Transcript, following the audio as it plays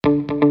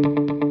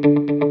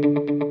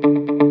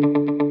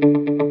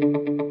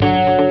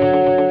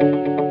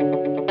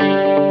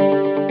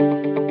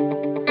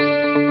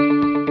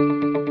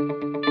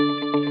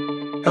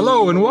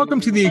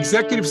Welcome to the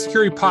Executive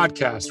Security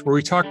Podcast, where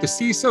we talk to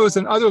CISOs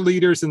and other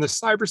leaders in the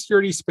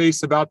cybersecurity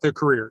space about their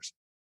careers.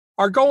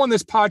 Our goal in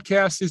this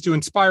podcast is to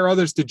inspire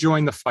others to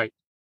join the fight.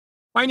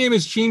 My name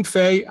is Gene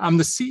Fay. I'm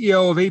the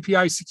CEO of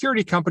API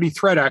security company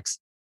ThreatX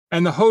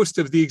and the host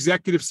of the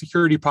Executive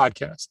Security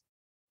Podcast.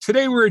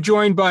 Today, we're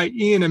joined by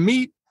Ian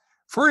Amit.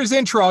 For his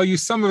intro, I'll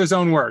use some of his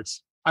own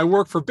words. I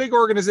work for big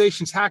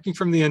organizations hacking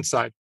from the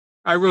inside.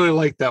 I really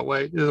like that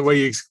way, the way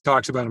he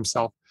talks about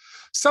himself.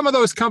 Some of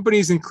those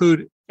companies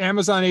include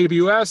Amazon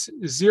AWS,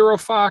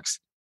 ZeroFox,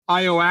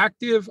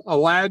 IOActive,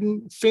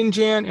 Aladdin,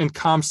 Finjan, and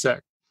ComSec.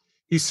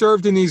 He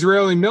served in the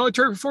Israeli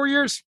military for 4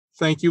 years.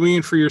 Thank you,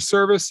 Ian, for your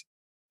service.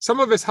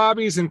 Some of his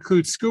hobbies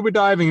include scuba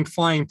diving and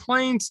flying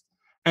planes.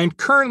 And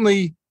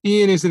currently,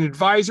 Ian is an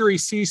advisory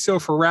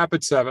CISO for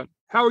Rapid7.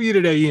 How are you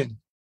today, Ian?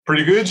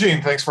 Pretty good,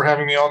 Gene. Thanks for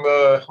having me on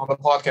the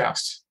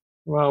podcast.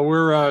 Well,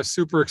 we're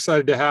super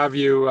excited to have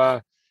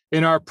you.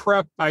 In our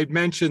prep, I'd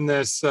mentioned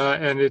this,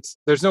 and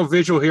there's no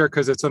visual here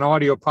because it's an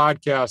audio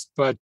podcast,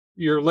 but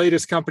your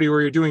latest company where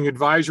you're doing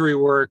advisory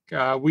work,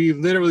 we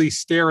literally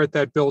stare at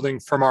that building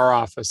from our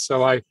office.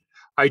 So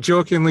I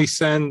jokingly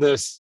send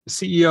this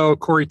CEO,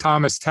 Corey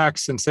Thomas,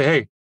 text and say,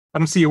 hey, I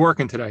don't see you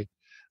working today.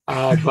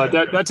 But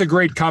that's a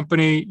great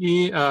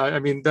company.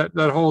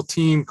 That whole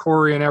team,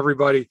 Corey and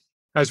everybody,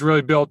 has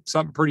really built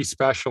something pretty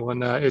special.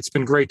 And it's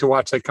been great to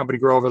watch that company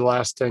grow over the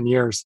last 10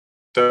 years.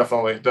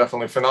 Definitely.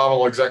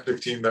 Phenomenal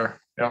executive team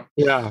there.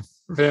 Yeah,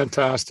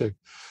 fantastic.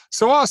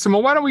 So awesome.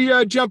 Well, why don't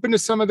we jump into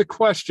some of the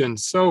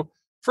questions? So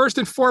first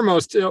and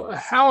foremost,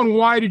 how and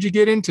why did you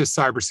get into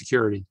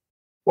cybersecurity?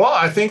 Well,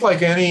 I think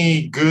like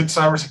any good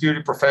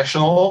cybersecurity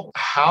professional,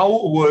 how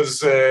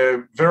was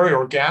very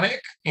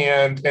organic,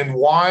 and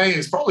why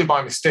is probably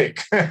by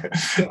mistake.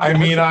 I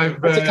mean,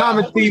 it's a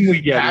common theme we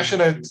get.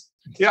 Passionate.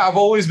 Yeah, I've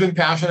always been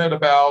passionate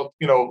about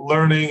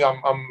learning.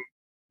 I'm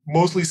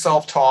mostly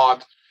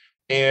self-taught.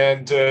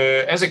 And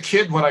as a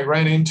kid, when I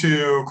ran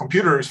into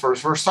computers for the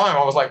first time,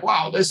 I was like,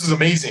 wow, this is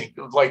amazing.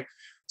 Like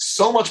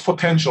so much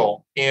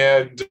potential.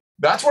 And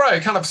that's where I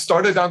kind of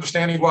started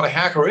understanding what a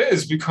hacker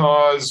is,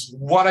 because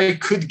what I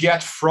could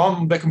get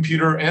from the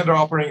computer and the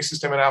operating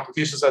system and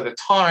applications at the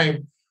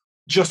time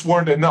just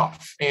weren't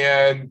enough.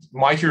 And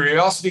my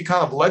curiosity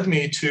kind of led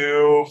me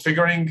to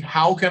figuring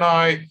how can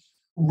I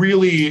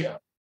really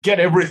get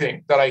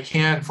everything that I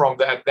can from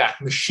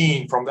that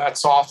machine, from that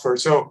software.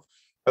 So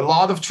a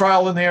lot of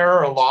trial and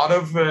error, a lot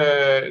of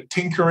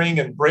tinkering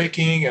and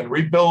breaking and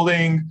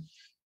rebuilding.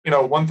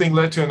 One thing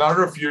led to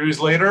another. A few years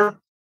later,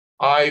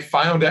 I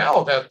found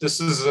out that this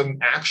is an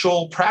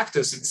actual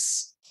practice.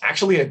 It's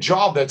actually a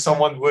job that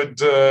someone would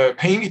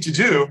pay me to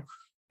do,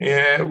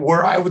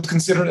 where I would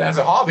consider it as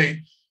a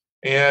hobby.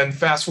 And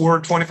fast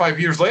forward 25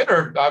 years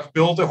later, I've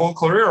built a whole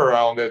career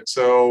around it.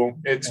 So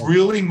it's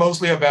really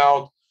mostly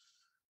about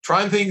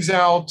trying things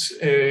out,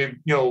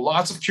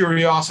 lots of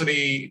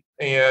curiosity,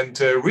 and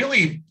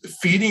really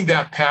feeding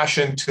that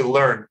passion to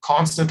learn,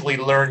 constantly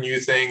learn new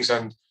things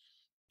and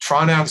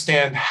trying to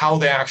understand how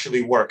they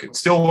actually work. It's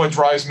still what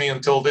drives me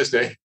until this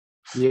day.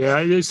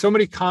 Yeah, there's so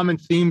many common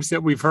themes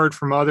that we've heard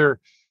from other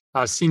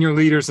senior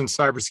leaders in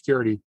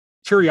cybersecurity.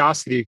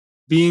 Curiosity,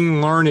 being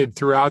learned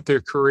throughout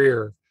their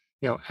career,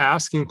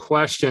 asking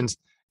questions.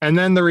 And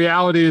then the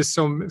reality is,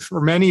 so for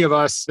many of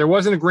us, there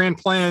wasn't a grand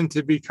plan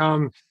to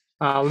become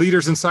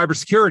leaders in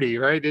cybersecurity,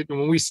 right?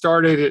 When we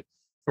started,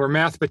 we're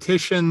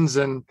mathematicians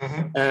and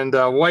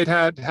white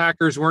hat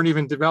hackers weren't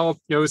even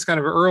developed. It was kind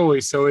of early.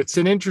 So it's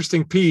an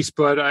interesting piece,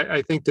 but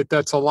I think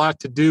that's a lot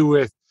to do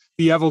with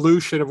the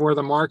evolution of where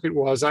the market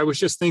was. I was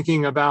just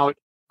thinking about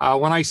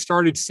when I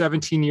started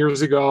 17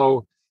 years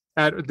ago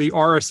at the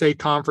RSA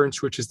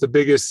conference, which is the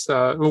biggest,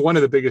 one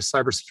of the biggest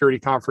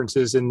cybersecurity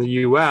conferences in the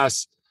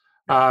US.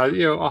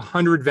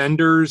 100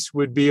 vendors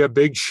would be a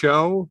big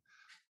show.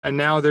 And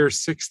now there's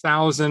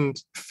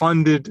 6,000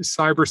 funded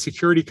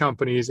cybersecurity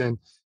companies, and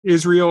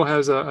Israel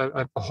has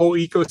a whole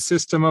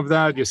ecosystem of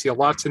that. You see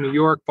lots in New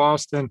York,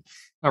 Boston,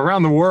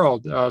 around the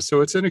world.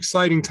 So it's an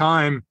exciting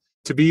time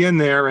to be in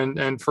there.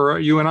 And for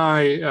you and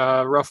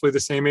I, roughly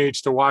the same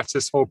age, to watch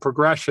this whole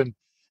progression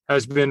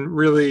has been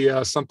really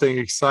something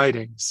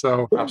exciting.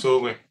 So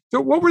absolutely.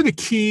 So what were the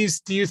keys,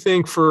 do you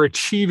think, for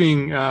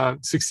achieving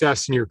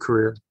success in your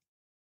career?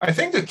 I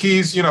think the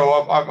keys,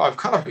 I've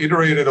kind of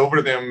iterated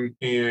over them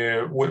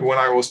when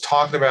I was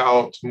talking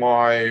about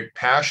my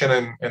passion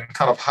and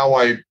kind of how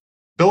I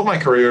built my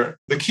career.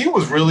 The key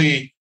was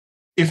really,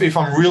 if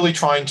I'm really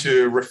trying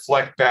to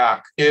reflect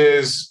back,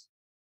 is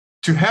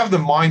to have the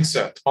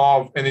mindset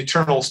of an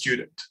eternal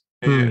student,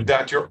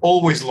 that you're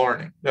always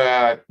learning.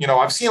 That,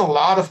 I've seen a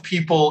lot of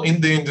people in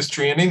the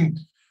industry and in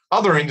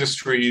other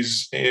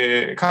industries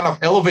kind of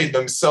elevate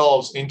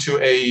themselves into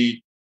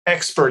a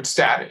expert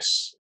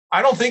status.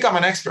 I don't think I'm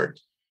an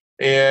expert.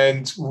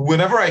 And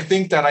whenever I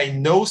think that I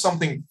know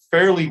something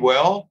fairly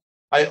well,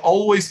 I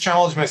always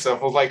challenge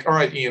myself. I was like, all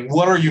right, Ian,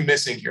 what are you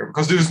missing here?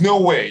 Because there's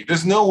no way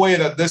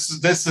that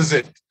this is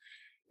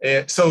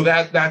it. So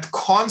that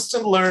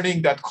constant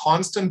learning, that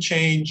constant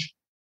change.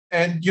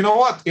 And you know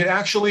what? It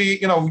actually,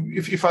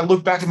 if I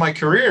look back at my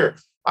career,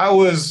 I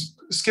was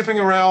skipping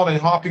around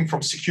and hopping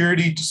from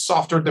security to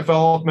software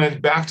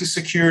development, back to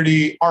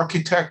security,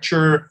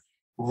 architecture,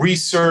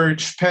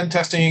 research, pen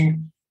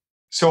testing.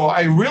 So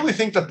I really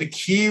think that the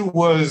key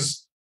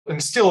was,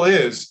 and still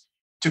is,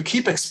 to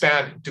keep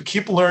expanding, to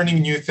keep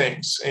learning new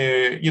things.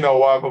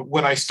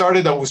 When I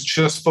started, I was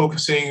just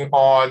focusing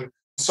on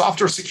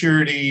software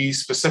security,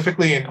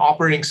 specifically in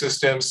operating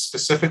systems,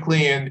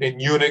 specifically in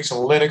Unix and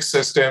Linux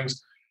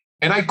systems.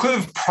 And I could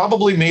have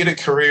probably made a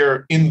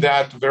career in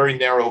that very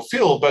narrow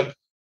field. But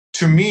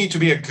to me, to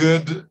be a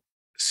good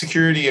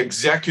security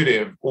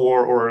executive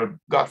or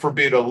God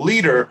forbid, a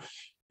leader,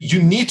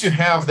 you need to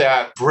have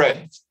that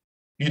breadth.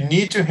 You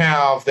need to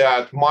have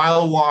that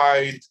mile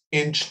wide,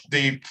 inch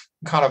deep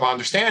kind of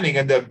understanding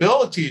and the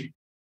ability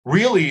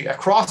really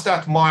across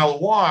that mile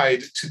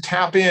wide to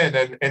tap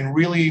in and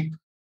really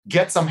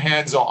get some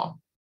hands on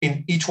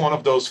in each one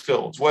of those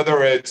fields,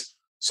 whether it's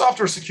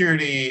software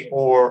security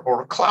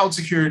or cloud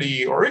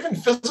security or even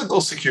physical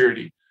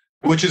security,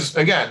 which is,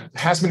 again,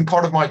 has been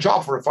part of my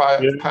job for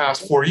the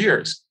past 4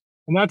 years.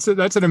 And that's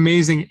an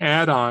amazing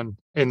add-on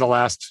in the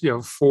last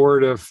 4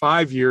 to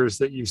 5 years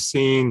that you've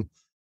seen.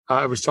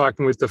 I was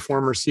talking with the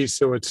former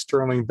CISO at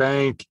Sterling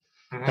Bank,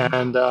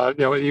 and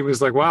he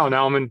was like, "Wow,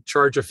 now I'm in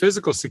charge of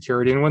physical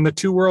security." And when the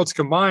two worlds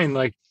combine,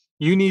 like,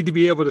 you need to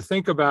be able to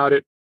think about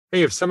it.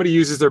 Hey, if somebody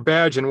uses their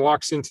badge and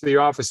walks into the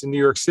office in New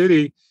York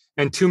City,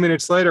 and 2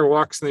 minutes later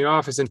walks in the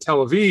office in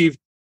Tel Aviv,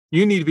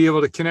 you need to be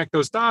able to connect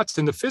those dots.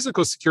 And the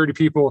physical security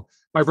people,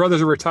 my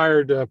brother's a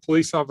retired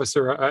police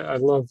officer. I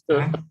love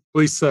the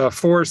police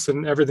force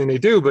and everything they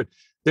do, but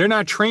they're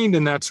not trained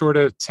in that sort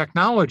of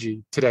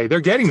technology today. They're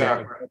getting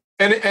there.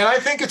 And I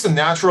think it's a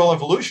natural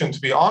evolution,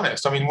 to be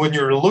honest. I mean, when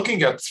you're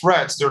looking at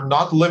threats, they're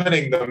not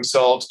limiting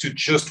themselves to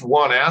just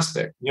one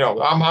aspect.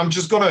 I'm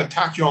just going to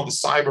attack you on the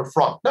cyber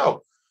front.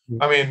 No,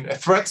 I mean, a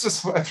threat's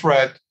a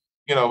threat.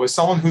 As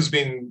someone who's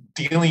been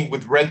dealing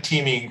with red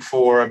teaming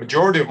for a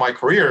majority of my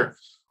career,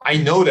 I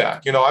know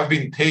that. I've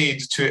been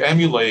paid to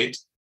emulate,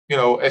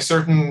 a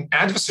certain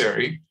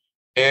adversary,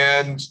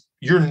 and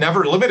you're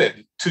never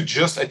limited to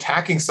just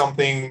attacking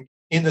something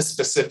in a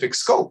specific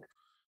scope.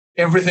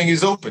 Everything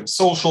is open,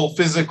 social,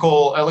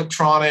 physical,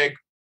 electronic,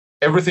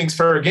 everything's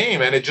fair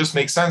game. And it just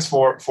makes sense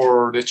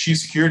for the chief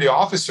security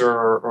officer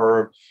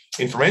or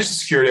information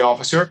security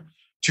officer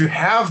to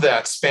have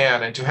that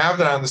span and to have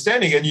that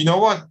understanding. And you know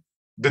what?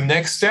 The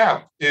next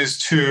step is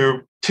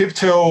to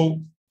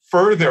tiptoe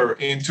further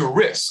into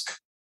risk,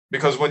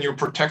 because when you're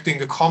protecting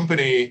the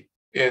company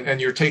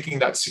and you're taking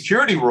that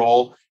security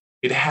role,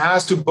 it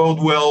has to bode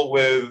well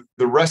with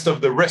the rest of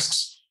the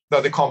risks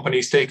that the company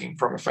is taking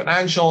from a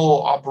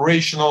financial,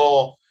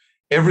 operational,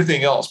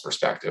 everything else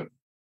perspective.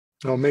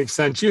 Oh, makes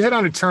sense. You hit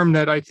on a term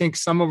that I think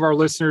some of our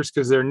listeners,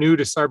 because they're new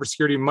to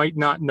cybersecurity, might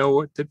not know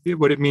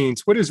what it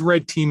means. What does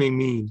red teaming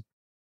mean?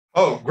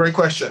 Oh, great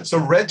question. So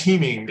red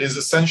teaming is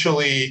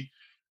essentially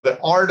the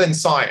art and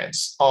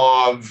science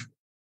of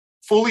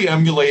fully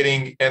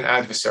emulating an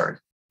adversary.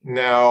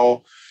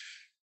 Now,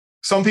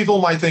 some people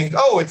might think,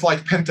 oh, it's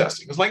like pen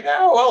testing. It's like,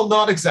 no, well,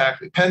 not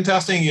exactly. Pen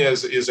testing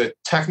is a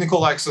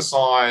technical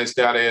exercise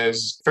that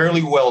is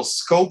fairly well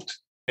scoped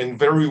and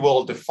very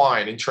well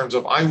defined in terms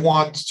of, I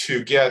want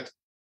to get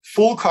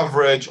full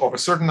coverage of a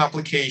certain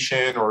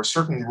application or a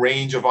certain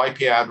range of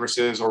IP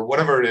addresses or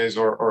whatever it is,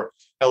 or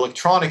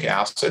electronic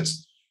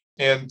assets,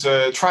 and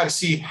try to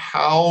see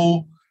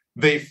how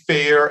they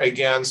fare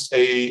against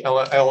an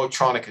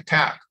electronic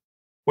attack.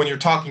 When you're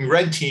talking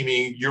red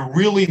teaming, you're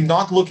really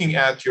not looking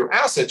at your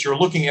assets. You're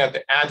looking at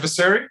the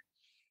adversary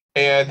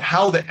and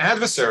how the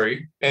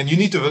adversary, and you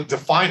need to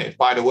define it,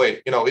 by the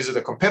way. Is it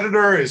a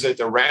competitor? Is it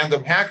a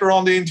random hacker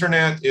on the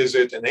internet? Is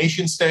it a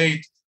nation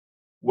state?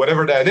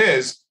 Whatever that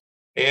is.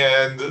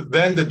 And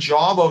then the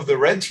job of the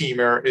red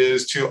teamer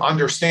is to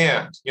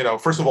understand,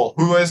 first of all,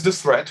 who is the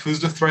threat? Who's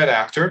the threat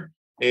actor?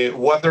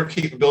 What their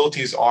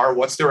capabilities are?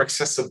 What's their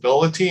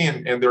accessibility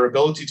and their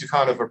ability to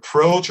kind of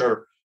approach,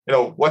 or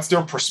what's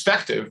their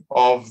perspective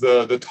of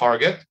the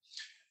target?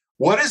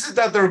 What is it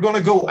that they're going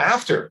to go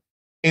after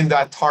in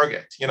that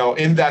target,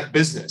 in that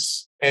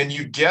business? And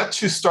you get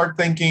to start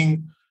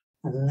thinking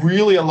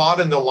really a lot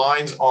in the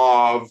lines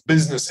of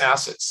business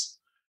assets.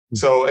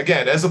 So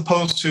again, as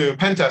opposed to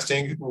pen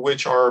testing,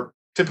 which are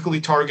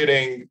typically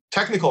targeting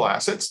technical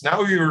assets,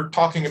 now you're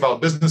talking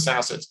about business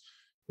assets.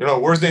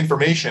 Where's the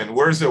information?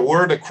 Where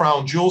the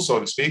crown jewel,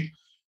 so to speak?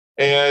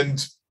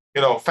 And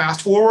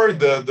fast forward,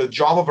 the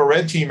job of a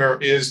red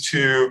teamer is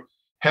to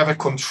have a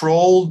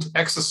controlled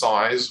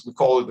exercise. We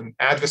call it an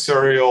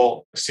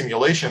adversarial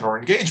simulation or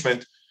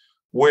engagement,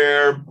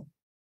 where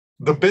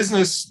the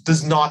business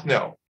does not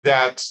know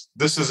that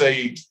this is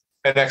an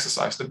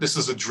exercise, that this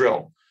is a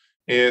drill.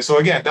 And so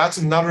again, that's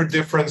another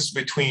difference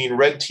between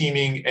red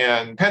teaming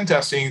and pen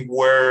testing,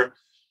 where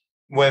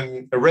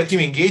when a red team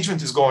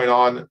engagement is going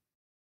on,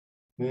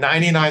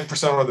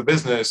 99% of the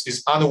business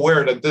is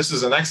unaware that this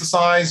is an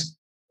exercise.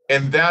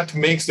 And that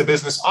makes the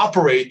business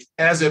operate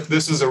as if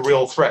this is a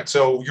real threat.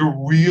 So you're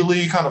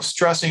really kind of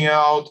stressing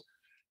out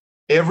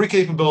every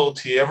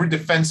capability, every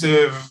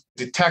defensive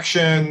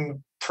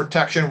detection,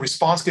 protection,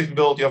 response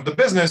capability of the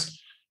business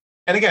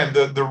And again,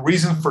 the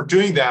reason for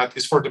doing that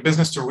is for the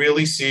business to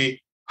really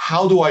see,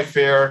 how do I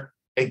fare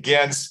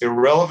against a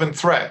relevant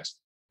threat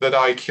that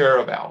I care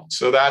about?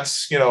 So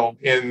that's,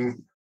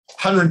 in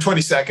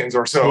 120 seconds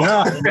or so,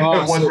 Yeah,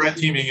 no, what red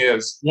teaming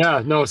is.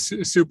 Yeah, no,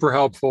 super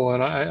helpful.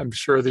 And I'm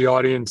sure the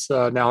audience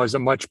now has a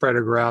much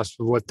better grasp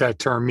of what that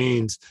term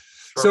means.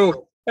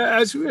 Sure. So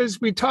as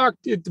we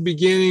talked at the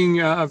beginning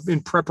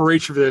in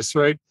preparation for this,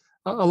 right?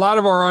 A lot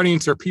of our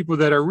audience are people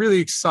that are really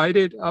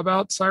excited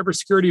about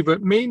cybersecurity,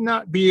 but may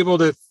not be able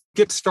to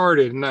get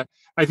started. And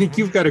I think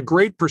you've got a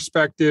great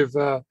perspective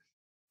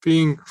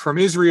being from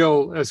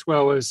Israel, as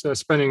well as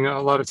spending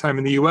a lot of time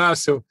in the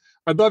US. So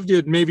I'd love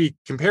to maybe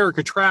compare or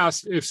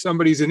contrast if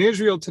somebody's in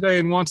Israel today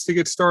and wants to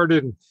get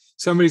started, and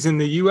somebody's in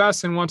the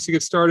US and wants to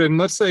get started. And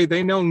let's say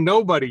they know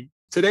nobody.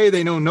 Today,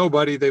 they know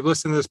nobody. They've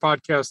listened to this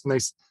podcast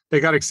and they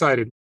got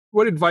excited.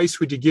 What advice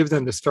would you give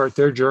them to start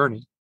their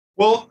journey?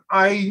 Well,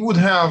 I would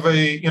have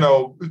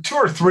two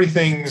or three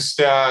things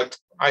that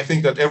I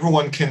think that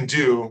everyone can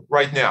do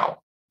right now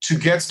to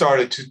get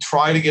started, to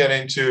try to get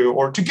into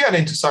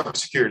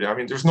cybersecurity. I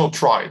mean, there's no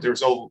try,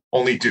 there's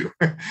only do.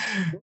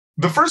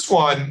 The first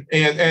one,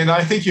 and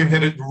I think you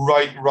hit it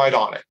right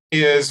on it,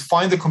 is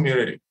find the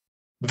community.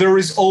 There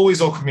is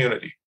always a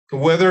community.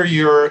 Whether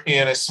you're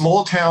in a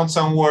small town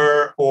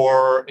somewhere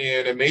or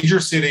in a major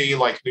city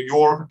like New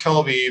York or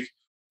Tel Aviv,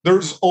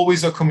 there's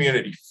always a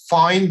community.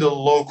 Find the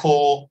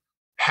local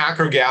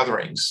hacker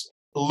gatherings.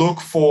 Look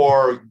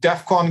for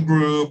DEF CON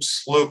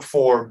groups, look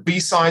for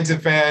B-Sides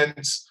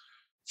events,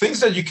 things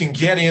that you can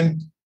get in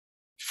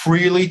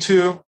freely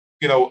to,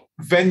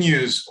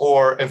 venues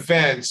or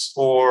events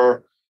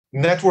or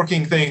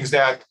networking things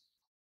that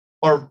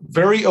are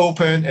very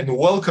open and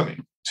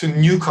welcoming to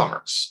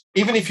newcomers.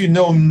 Even if you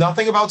know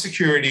nothing about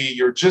security,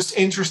 you're just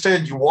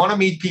interested, you want to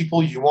meet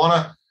people, you want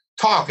to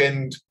talk,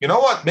 and you know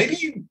what? Maybe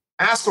you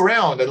ask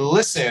around and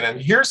listen and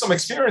hear some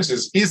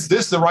experiences. Is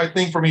this the right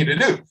thing for me to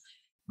do?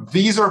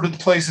 These are the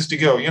places to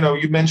go.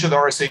 You mentioned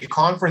RSA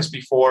conference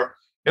before.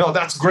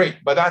 That's great,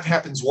 but that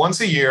happens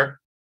once a year,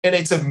 and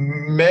it's a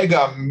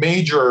mega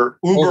major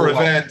Uber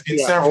event in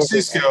San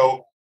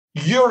Francisco.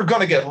 You're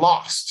going to get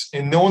lost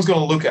and no one's going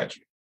to look at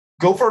you.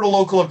 Go for the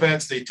local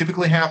events. They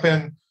typically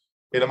happen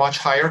in a much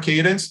higher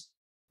cadence.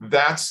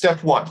 That's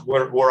step one,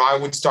 where I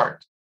would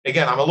start.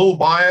 Again, I'm a little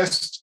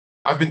biased.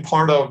 I've been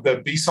part of the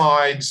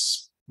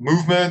B-Sides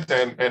movement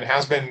and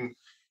has been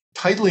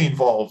tightly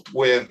involved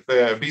with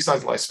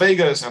B-Sides Las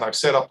Vegas, and I've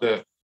set up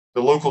the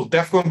local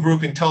DEF CON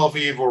group in Tel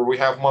Aviv where we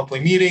have monthly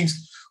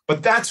meetings.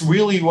 But that's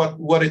really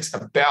what it's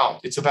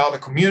about. It's about a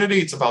community.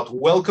 It's about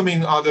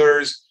welcoming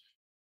others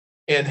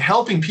and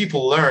helping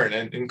people learn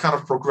and kind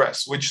of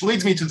progress, which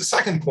leads me to the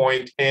second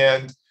point.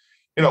 And,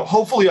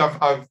 hopefully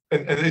and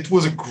it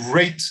was a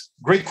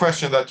great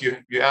question that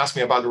you asked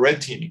me about the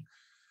red teaming.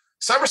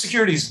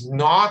 Cybersecurity is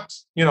not,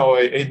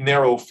 a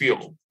narrow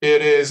field.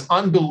 It is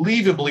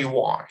unbelievably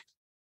wide.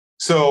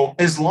 So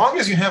as long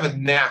as you have a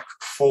knack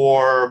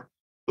for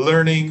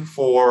learning,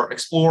 for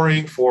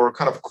exploring, for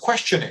kind of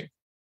questioning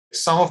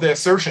some of the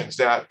assertions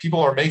that people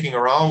are making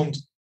around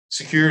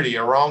security,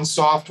 around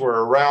software,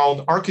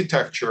 around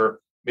architecture,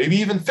 maybe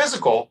even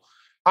physical,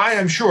 I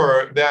am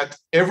sure that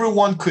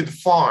everyone could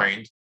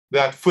find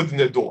that foot in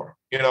the door.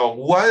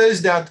 What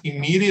is that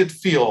immediate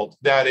field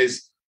that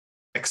is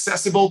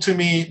accessible to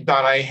me,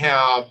 that I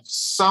have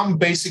some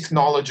basic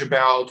knowledge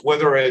about,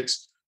 whether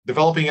it's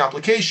developing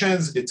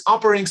applications, it's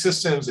operating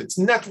systems, it's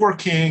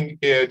networking,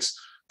 it's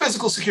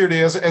physical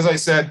security, as I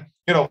said,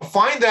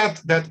 find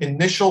that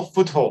initial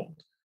foothold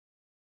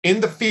in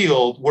the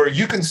field where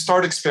you can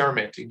start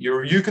experimenting,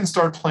 you can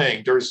start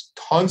playing. There's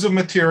tons of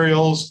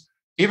materials,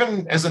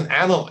 even as an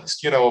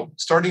analyst,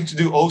 starting to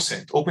do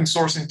OSINT, open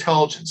source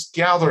intelligence,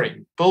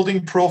 gathering,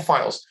 building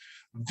profiles.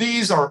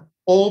 These are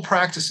all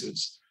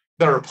practices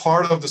that are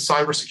part of the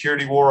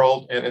cybersecurity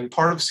world and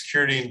part of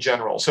security in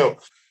general. So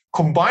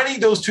combining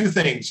those two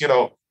things,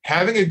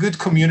 having a good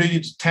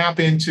community to tap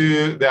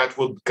into that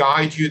would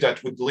guide you,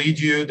 that would lead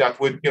you, that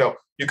would,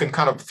 you can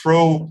kind of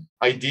throw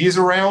ideas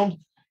around,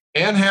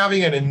 and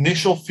having an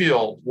initial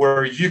field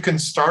where you can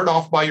start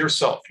off by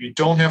yourself. You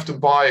don't have to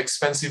buy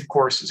expensive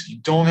courses. You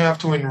don't have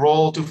to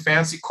enroll to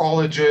fancy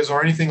colleges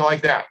or anything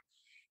like that.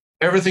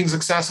 Everything's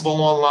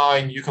accessible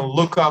online. You can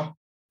look up,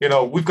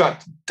 we've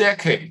got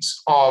decades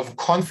of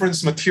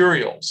conference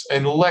materials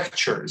and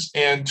lectures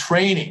and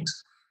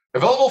trainings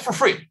available for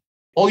free.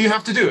 All you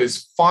have to do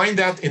is find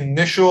that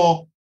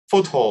initial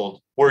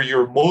foothold where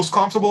you're most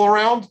comfortable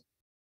around,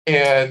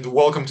 and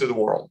welcome to the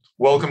world.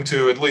 Welcome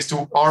to at least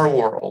to our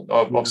world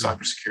of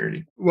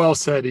cybersecurity. Well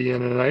said,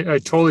 Ian. And I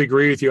totally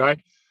agree with you. I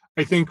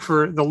think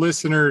for the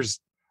listeners,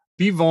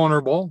 be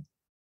vulnerable,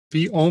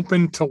 be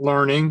open to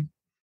learning,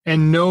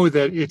 and know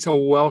that it's a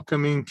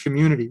welcoming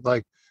community.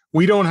 Like,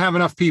 we don't have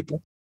enough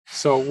people.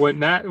 So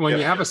when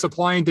you have a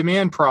supply and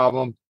demand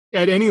problem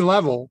at any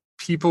level,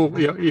 people,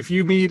 if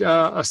you meet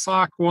a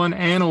SOC 1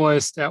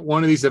 analyst at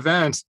one of these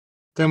events,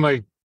 then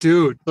like,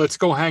 dude, let's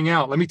go hang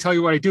out. Let me tell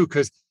you what I do,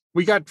 because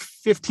we got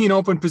 15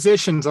 open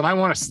positions and I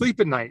want to sleep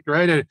at night,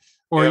 right?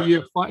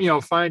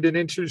 or find an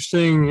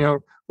interesting,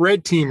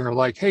 red teamer,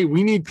 like, hey,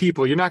 we need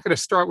people. You're not going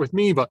to start with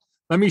me, but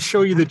let me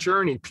show you the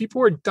journey.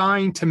 People are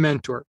dying to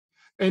mentor.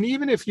 And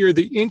even if you're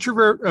the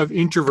introvert of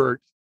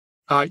introvert,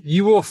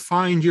 you will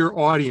find your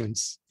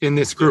audience in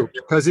this group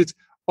because it's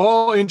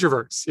all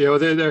introverts.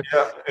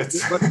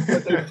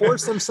 But they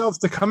force themselves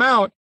to come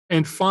out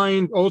and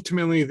find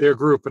ultimately their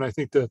group. And I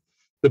think the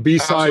B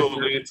side.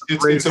 Absolutely.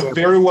 It's a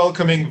very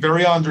welcoming,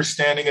 very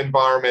understanding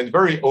environment,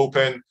 very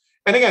open.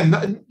 And again,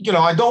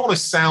 I don't want to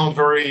sound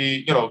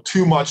very,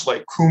 too much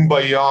like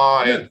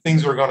kumbaya and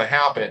things are going to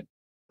happen.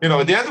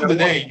 At the end of the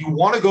day, you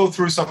want to go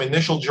through some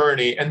initial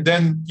journey and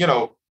then,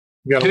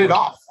 hit it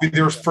off with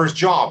your first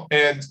job.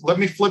 And let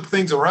me flip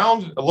things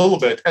around a little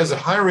bit. As a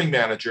hiring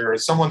manager,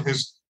 as someone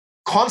who's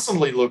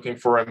constantly looking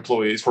for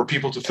employees, for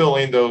people to fill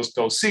in those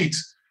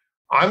seats,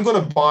 I'm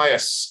going to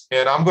bias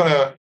and I'm going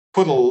to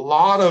put a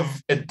lot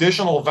of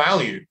additional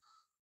value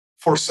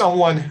for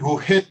someone who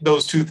hit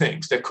those two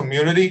things, the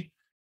community,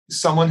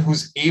 someone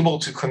who's able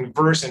to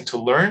converse and to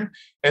learn,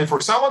 and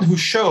for someone who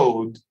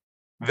showed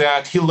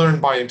that he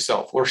learned by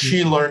himself or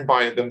she learned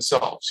by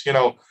themselves.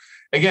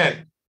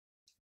 Again,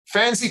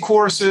 fancy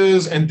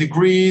courses and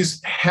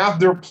degrees have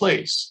their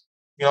place.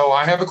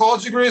 I have a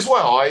college degree as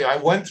well. I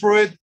went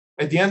through it.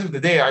 At the end of the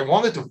day, I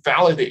wanted to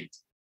validate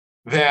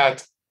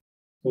that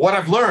what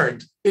I've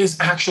learned is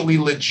actually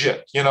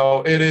legit.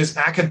 It is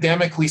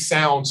academically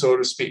sound, so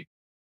to speak.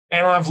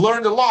 And I've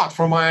learned a lot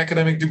from my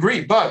academic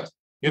degree, but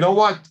you know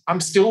what? I'm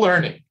still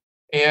learning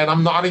and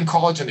I'm not in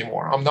college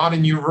anymore. I'm not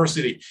in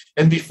university.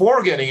 And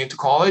before getting into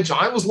college,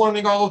 I was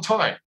learning all the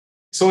time.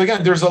 So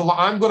again,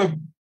 I'm going to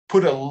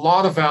put a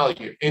lot of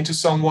value into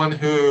someone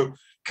who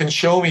can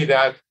show me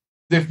that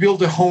they've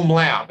built a home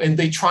lab and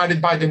they tried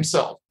it by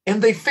themselves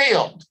and they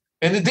failed.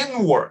 And it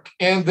didn't work.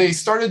 And they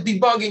started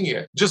debugging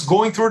it. Just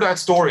going through that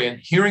story and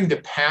hearing the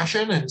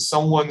passion in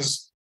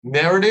someone's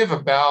narrative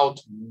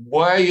about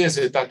why is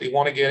it that they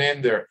want to get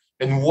in there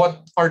and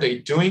what are they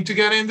doing to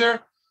get in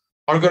there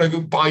are going to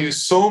buy you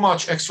so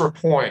much extra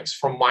points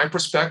from my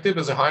perspective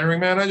as a hiring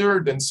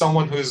manager than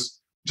someone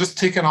who's just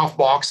ticking off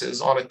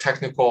boxes on a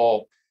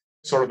technical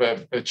sort of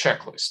a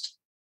checklist.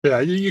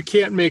 Yeah, you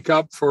can't make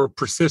up for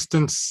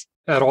persistence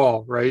at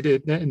all, right?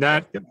 And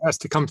that has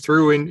to come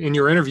through in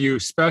your interview,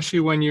 especially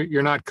when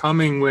you're not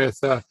coming with,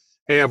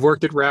 hey, I've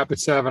worked at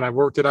Rapid7, I've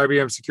worked at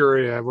IBM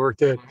Security, I've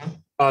worked at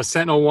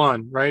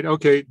SentinelOne, right?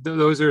 Okay,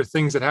 those are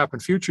things that happen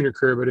future in your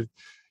career, but if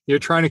you're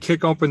trying to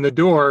kick open the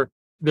door,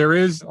 there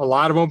is a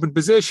lot of open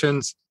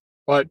positions,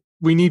 but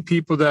we need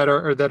people that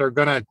are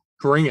going to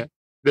bring it.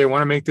 They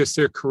want to make this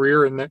their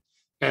career,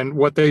 and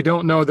what they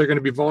don't know, they're going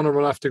to be vulnerable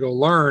enough to go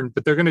learn,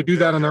 but they're going to do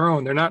that on their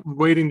own. They're not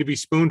waiting to be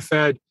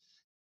spoon-fed.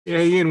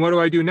 Hey, Ian, what do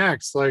I do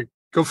next? Like,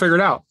 go figure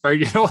it out,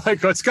 right?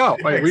 Let's go.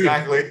 Like,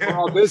 exactly. We're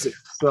all busy.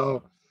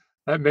 So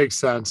that makes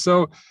sense.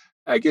 So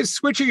I guess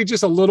switching it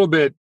just a little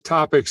bit,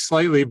 topic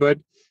slightly, but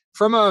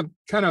from a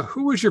kind of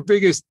who was your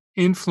biggest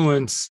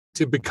influence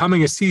to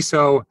becoming a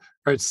CISO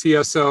or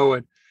CSO,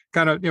 and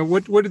kind of,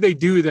 what did they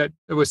do that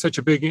was such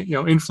a big,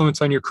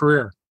 influence on your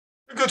career?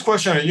 Good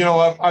question.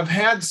 I've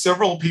had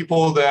several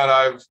people that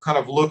I've kind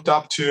of looked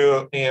up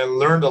to and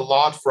learned a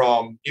lot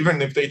from,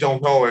 even if they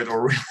don't know it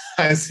or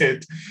realize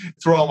it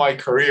throughout my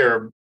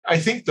career. I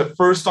think the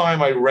first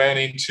time I ran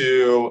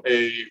into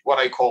what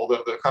I call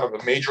the kind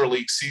of a major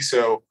league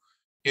CISO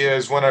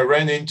is when I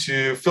ran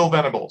into Phil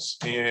Venables,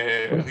 who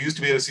used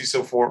to be the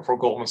CISO for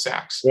Goldman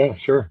Sachs. Yeah,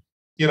 sure.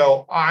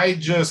 I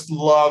just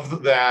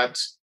loved that,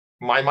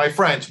 my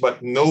French,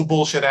 but no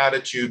bullshit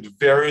attitude,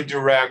 very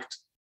direct,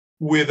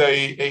 with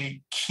a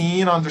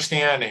keen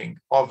understanding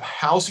of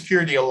how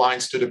security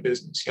aligns to the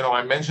business.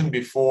 I mentioned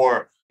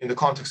before in the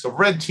context of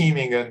red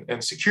teaming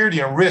and security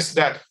and risk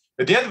that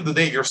at the end of the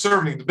day, you're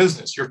serving the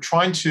business. You're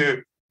trying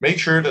to make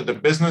sure that the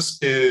business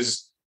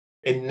is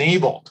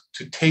enabled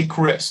to take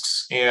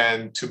risks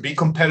and to be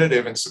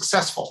competitive and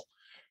successful.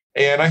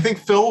 And I think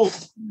Phil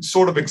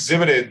sort of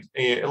exhibited,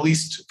 at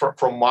least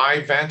from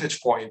my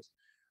vantage point,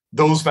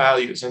 those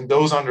values and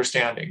those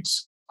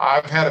understandings.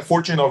 I've had a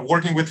fortune of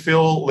working with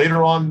Phil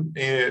later on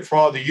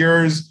throughout the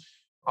years.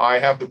 I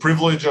have the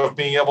privilege of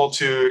being able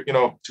to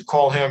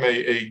call him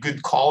a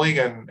good colleague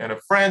and a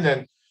friend.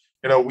 And,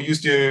 we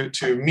used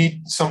to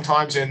meet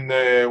sometimes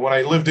when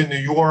I lived in New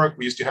York.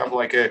 We used to have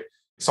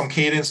some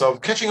cadence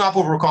of catching up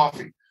over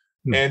coffee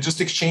and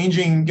just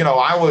exchanging.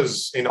 I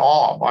was in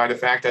awe by the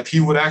fact that he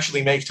would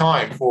actually make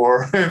time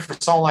for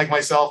someone like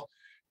myself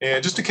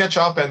and just to catch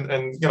up and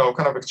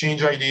kind of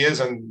exchange ideas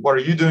and what are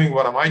you doing?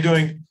 What am I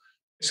doing?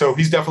 So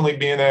he's definitely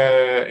been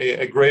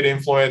a great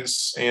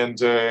influence and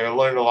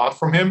learned a lot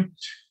from him.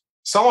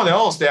 Someone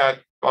else that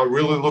I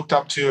really looked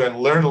up to and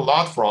learned a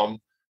lot from,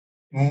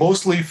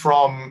 mostly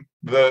from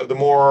the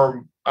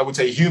more, I would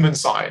say, human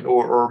side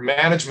or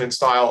management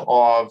style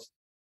of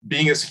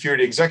being a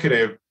security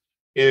executive,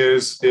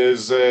 is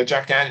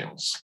Jack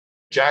Daniels.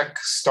 Jack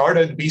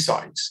started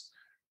B-Sides.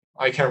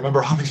 I can't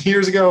remember how many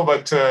years ago,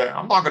 but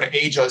I'm not going to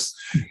age us.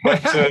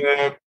 But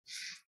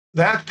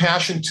that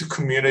passion to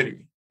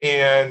community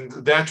and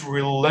that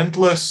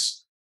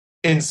relentless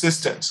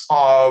insistence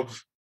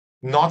of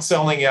not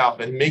selling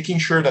out and making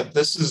sure that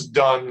this is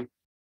done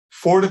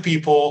for the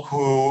people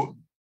who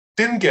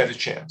didn't get a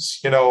chance.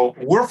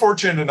 We're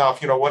fortunate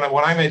enough, when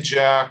I met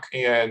Jack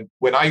and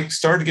when I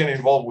started getting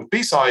involved with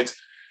B-Sides,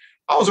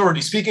 I was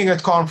already speaking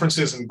at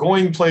conferences and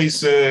going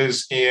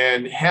places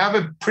and have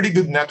a pretty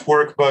good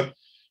network. But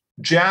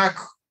Jack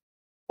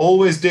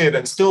always did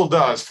and still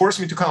does force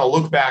me to kind of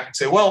look back and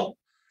say, well,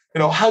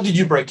 how did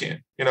you break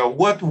in?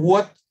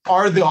 What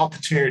are the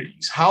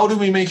opportunities? How do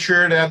we make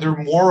sure that there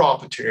are more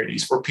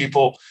opportunities for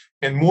people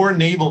and more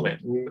enablement,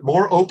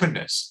 more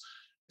openness?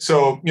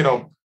 So,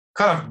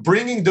 kind of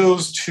bringing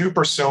those two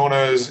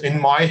personas in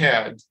my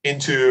head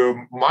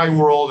into my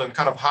world and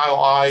kind of how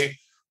I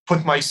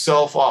put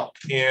myself up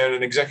in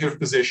an executive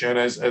position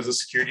as a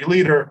security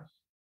leader.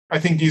 I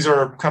think these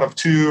are kind of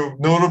two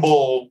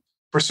notable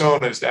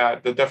personas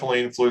that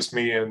definitely influenced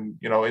me in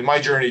my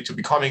journey to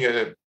becoming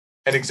an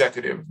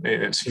executive,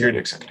 a security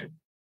executive.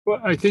 Well,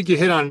 I think you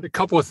hit on a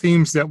couple of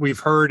themes that we've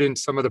heard in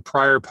some of the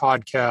prior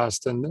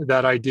podcasts, and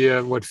that idea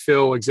of what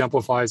Phil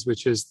exemplifies,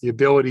 which is the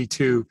ability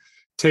to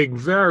take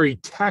very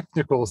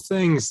technical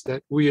things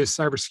that we as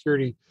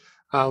cybersecurity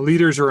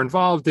leaders are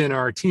involved in,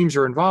 our teams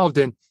are involved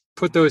in,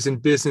 put those in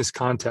business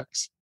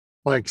context.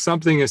 Like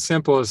something as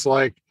simple as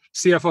like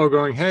CFO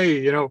going,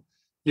 hey,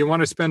 you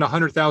want to spend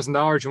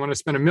 $100,000, you want to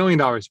spend $1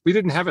 million. We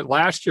didn't have it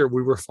last year.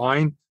 We were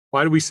fine.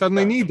 Why do we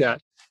suddenly need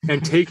that?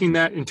 And taking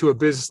that into a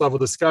business level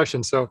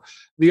discussion. So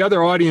the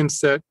other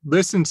audience that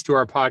listens to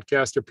our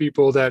podcast are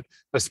people that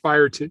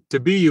aspire to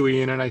be you,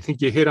 Ian. And I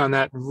think you hit on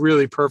that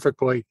really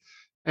perfectly.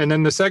 And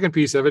then the second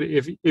piece of it,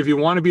 if you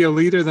want to be a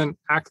leader, then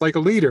act like a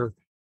leader.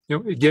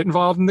 Get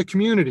involved in the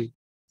community.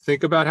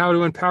 Think about how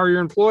to empower your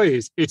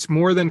employees. It's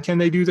more than can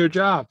they do their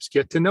jobs.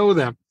 Get to know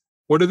them.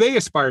 What do they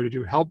aspire to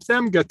do? Help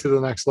them get to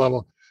the next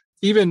level.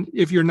 Even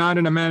if you're not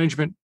in a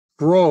management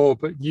role,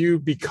 but you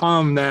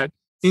become that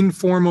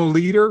informal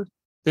leader,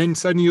 then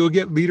suddenly you'll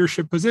get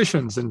leadership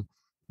positions and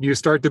you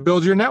start to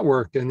build your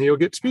network and you'll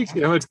get speaks.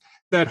 It's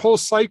that whole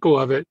cycle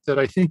of it that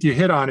I think you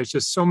hit on. It's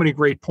just so many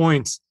great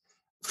points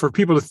for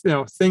people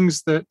to,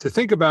 things that to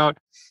think about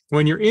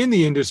when you're in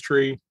the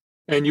industry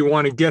and you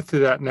want to get to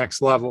that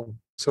next level.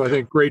 So I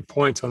think great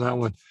points on that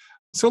one.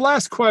 So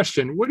last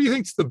question, what do you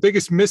think is the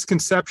biggest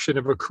misconception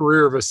of a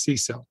career of a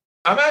CISO?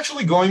 I'm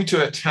actually going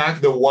to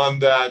attack the one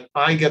that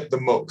I get the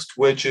most,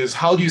 which is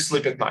how do you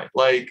sleep at night?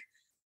 Like,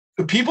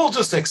 people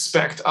just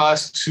expect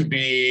us to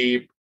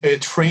be a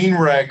train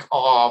wreck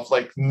of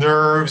like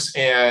nerves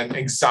and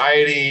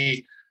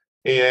anxiety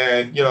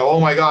and, oh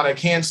my God, I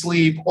can't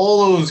sleep.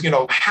 All those,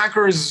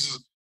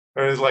 hackers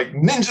are like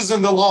ninjas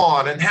in the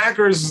lawn and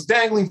hackers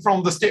dangling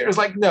from the stairs.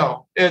 Like,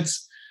 no,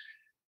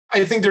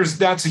 I think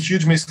that's a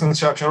huge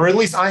misconception, or at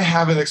least I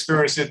haven't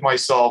experienced it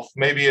myself.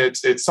 Maybe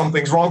it's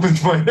something's wrong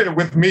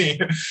with me,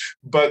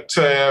 but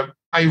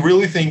I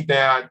really think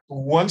that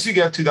once you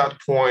get to that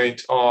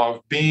point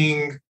of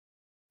being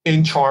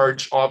in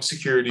charge of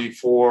security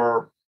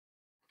for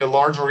a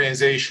large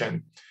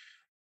organization,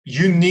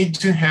 you need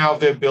to have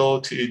the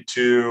ability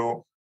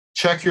to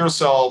check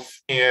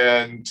yourself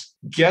and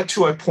get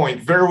to a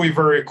point very,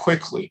 very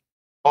quickly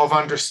of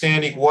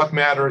understanding what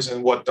matters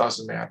and what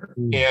doesn't matter.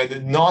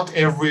 And not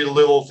every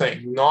little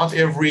thing, not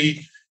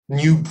every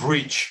new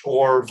breach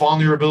or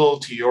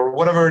vulnerability or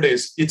whatever it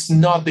is, it's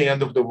not the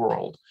end of the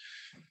world.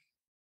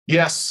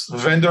 Yes,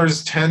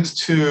 vendors tend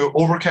to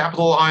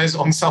overcapitalize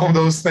on some of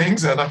those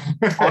things, and I'm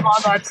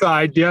on that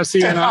side. Yes,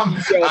 Ian,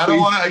 I don't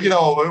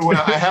want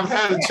to. I haven't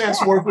had a chance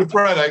to work with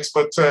Predex,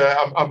 but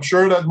I'm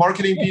sure that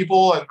marketing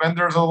people and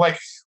vendors are like,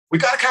 we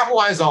got to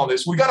capitalize on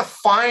this. We got to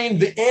find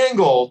the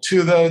angle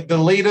to the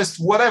latest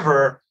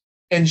whatever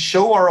and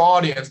show our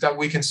audience that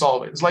we can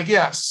solve it. It's like,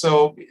 yes.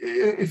 So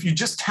if you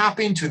just tap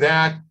into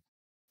that,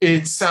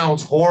 it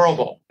sounds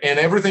horrible and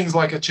everything's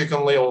like a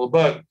chicken little.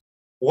 But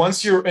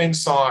once you're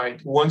inside,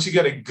 once you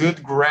get a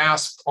good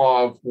grasp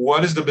of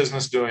what is the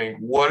business doing,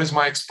 what is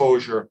my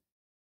exposure,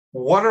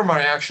 what are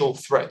my actual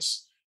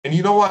threats? And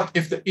you know what?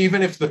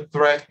 Even if the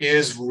threat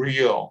is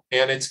real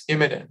and it's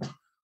imminent,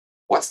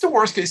 what's the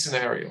worst case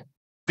scenario?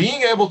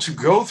 Being able to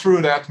go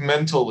through that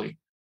mentally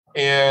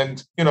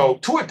and,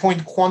 to a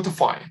point,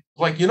 quantify.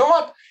 Like, you know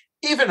what?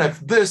 Even if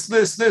this,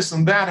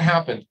 and that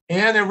happened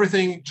and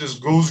everything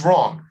just goes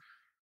wrong,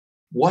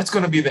 what's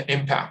going to be the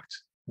impact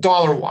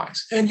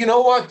dollar-wise? And you know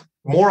what?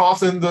 More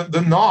often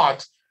than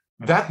not,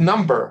 that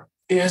number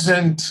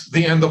isn't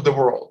the end of the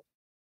world.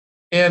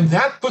 And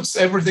that puts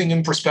everything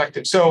in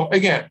perspective. So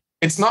again,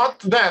 it's not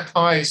that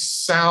I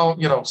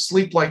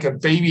sleep like a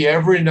baby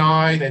every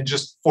night and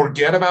just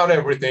forget about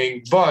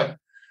everything, but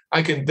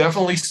I can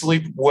definitely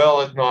sleep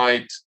well at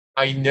night.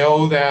 I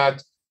know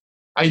that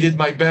I did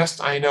my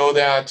best. I know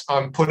that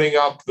I'm putting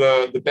up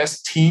the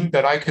best team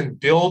that I can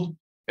build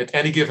at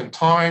any given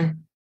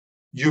time.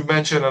 You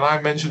mentioned, and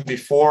I mentioned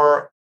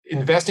before,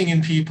 investing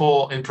in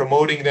people and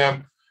promoting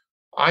them.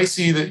 I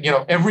see that,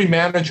 every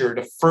manager,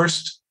 the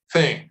first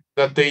thing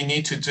that they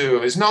need to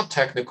do is not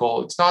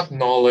technical. It's not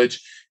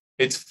knowledge.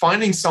 It's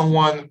finding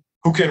someone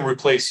who can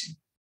replace you.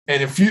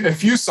 and a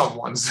few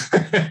someone's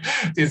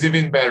is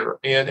even better.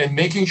 And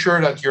making sure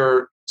that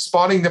you're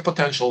spotting the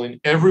potential in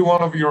every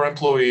one of your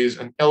employees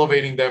and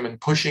elevating them and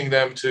pushing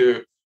them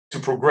to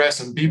progress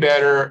and be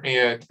better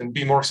and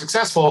be more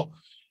successful.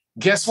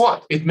 Guess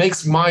what? It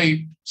makes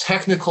my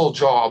technical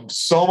job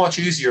so much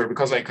easier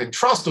because I can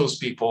trust those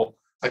people.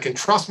 I can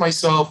trust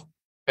myself.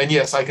 And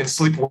yes, I can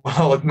sleep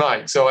well at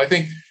night. So I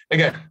think,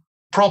 again,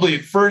 probably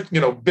first,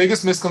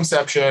 biggest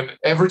misconception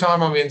every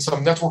time I'm in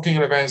some networking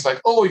events, like,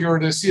 oh, you're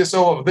the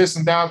CSO of this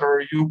and that,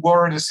 or you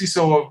were the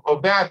CISO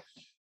of that.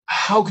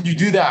 How could you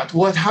do that?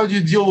 How do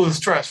you deal with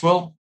stress?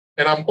 Well,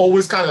 and I'm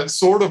always kind of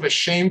sort of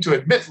ashamed to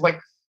admit, like,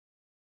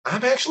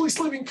 I'm actually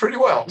sleeping pretty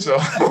well. So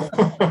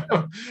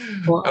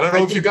Well, I don't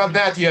know if you got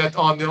that yet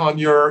on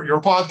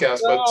your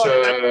podcast,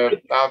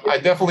 but I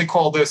definitely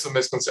call this a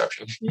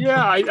misconception.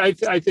 Yeah, I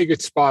think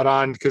it's spot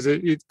on because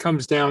it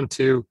comes down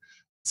to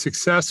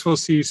successful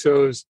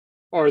CISOs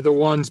are the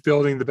ones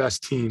building the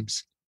best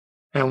teams.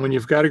 And when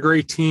you've got a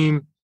great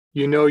team,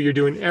 you're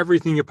doing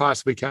everything you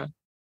possibly can.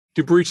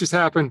 Do breaches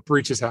happen?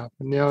 Breaches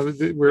happen.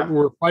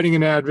 We're fighting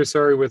an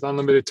adversary with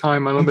unlimited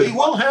time, unlimited. They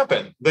will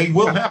happen. They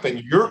will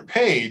happen. You're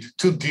paid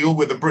to deal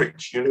with a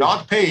breach. You're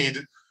not paid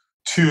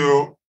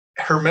to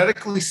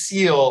hermetically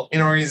seal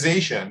an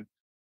organization.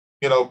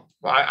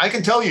 I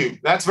can tell you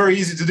that's very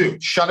easy to do.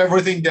 Shut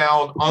everything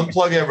down,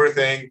 unplug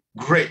everything.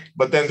 Great.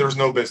 But then there's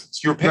no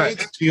business. You're paid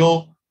to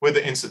deal with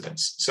the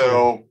incidents.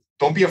 So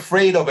don't be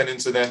afraid of an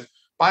incident.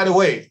 By the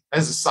way,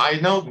 as a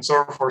side note, and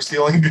sorry for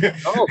stealing,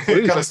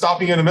 kind of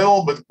stopping in the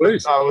middle, but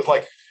with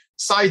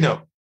side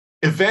note,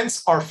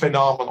 events are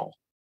phenomenal.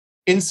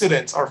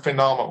 Incidents are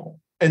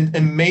phenomenal. An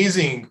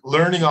amazing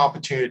learning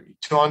opportunity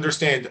to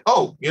understand,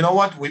 oh, you know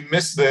what? We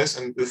missed this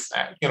and this,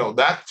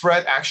 that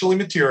threat actually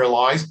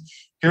materialized.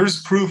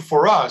 Here's proof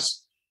for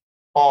us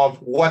of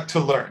what to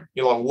learn.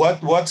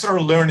 What's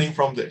our learning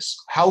from this?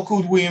 How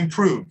could we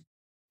improve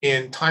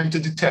in time to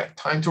detect,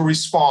 time to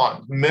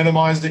respond,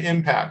 minimize the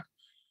impact?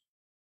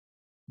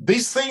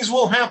 These things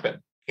will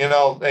happen,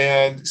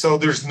 and so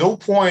there's no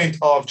point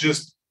of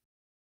just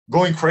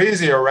going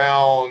crazy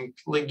around,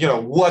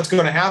 what's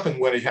going to happen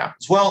when it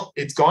happens. Well,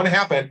 it's going to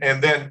happen,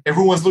 and then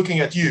everyone's looking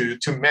at you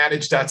to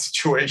manage that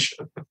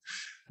situation.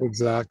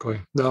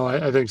 Exactly. No,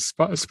 I think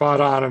spot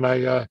on, and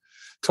I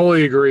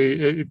totally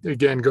agree. It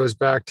again goes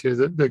back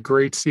to the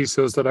great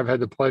CISOs that I've had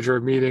the pleasure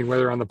of meeting,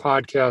 whether on the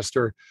podcast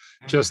or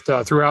just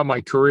throughout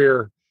my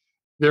career,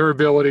 their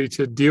ability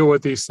to deal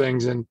with these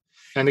things.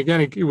 And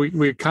again,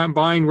 we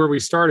combine where we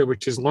started,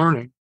 which is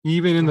learning.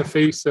 Even in the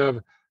face of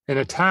an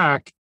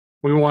attack,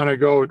 we want to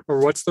go, or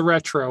what's the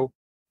retro?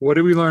 What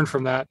did we learn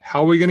from that?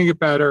 How are we going to get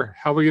better?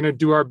 How are we going to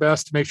do our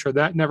best to make sure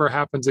that never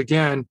happens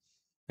again?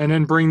 And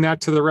then bring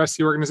that to the rest of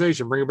the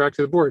organization, bring it back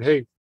to the board.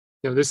 Hey,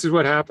 this is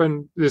what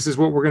happened. This is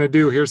what we're going to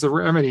do. Here's the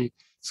remedy.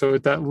 So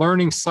that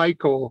learning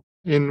cycle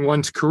in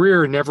one's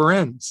career never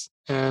ends.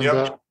 And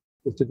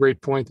it's a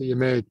great point that you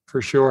made,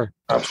 for sure.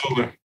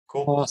 Absolutely.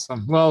 Cool.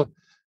 Awesome. Well,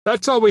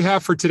 that's all we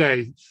have for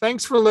today.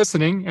 Thanks for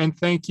listening. And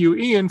thank you,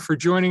 Ian, for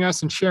joining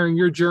us and sharing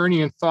your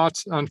journey and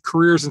thoughts on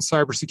careers in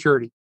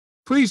cybersecurity.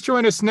 Please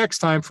join us next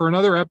time for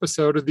another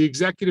episode of the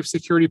Executive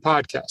Security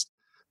Podcast.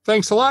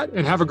 Thanks a lot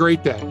and have a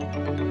great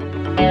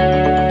day.